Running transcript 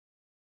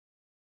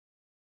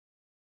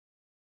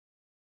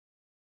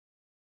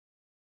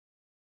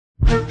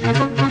Well,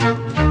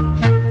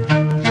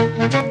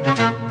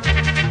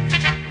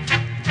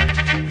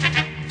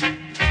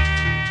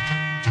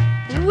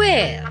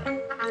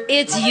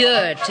 it's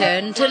your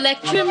turn to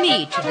lecture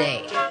me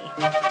today.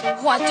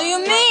 What do you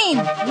mean?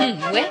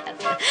 Well,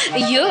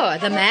 you're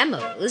the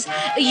mammals.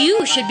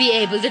 You should be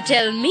able to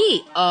tell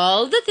me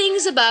all the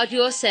things about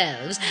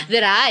yourselves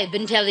that I've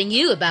been telling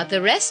you about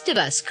the rest of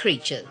us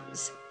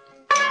creatures.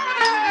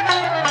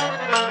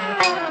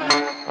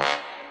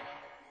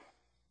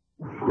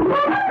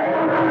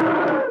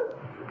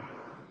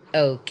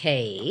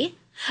 Okay.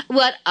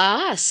 What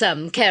are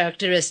some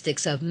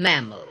characteristics of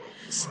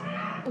mammals?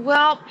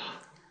 Well,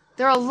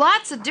 there are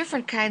lots of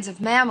different kinds of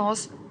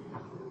mammals.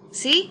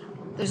 See?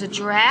 There's a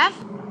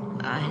giraffe,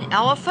 an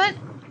elephant,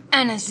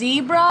 and a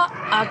zebra,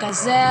 a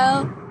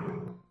gazelle.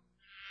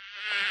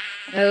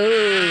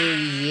 Oh,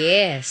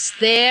 yes,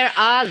 there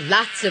are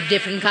lots of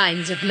different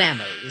kinds of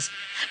mammals,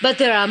 but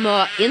there are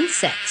more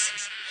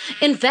insects.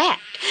 In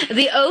fact,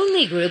 the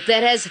only group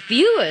that has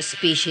fewer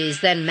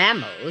species than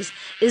mammals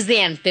is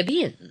the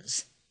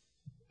amphibians.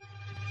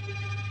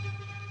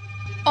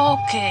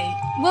 Okay,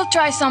 we'll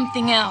try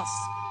something else.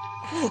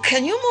 Ooh,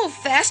 can you move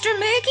faster,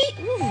 Maggie?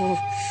 Ooh.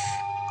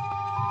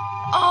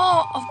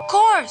 Oh, of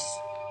course.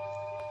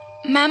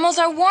 Mammals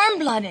are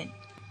warm-blooded.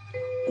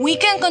 We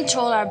can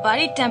control our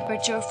body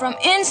temperature from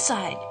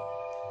inside.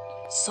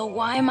 So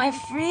why am I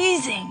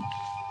freezing?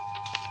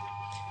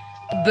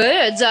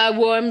 Birds are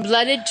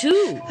warm-blooded,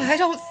 too. I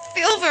don't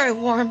feel very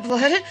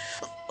warm-blooded.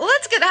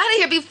 Let's get out of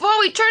here before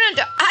we turn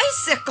into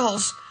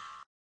icicles.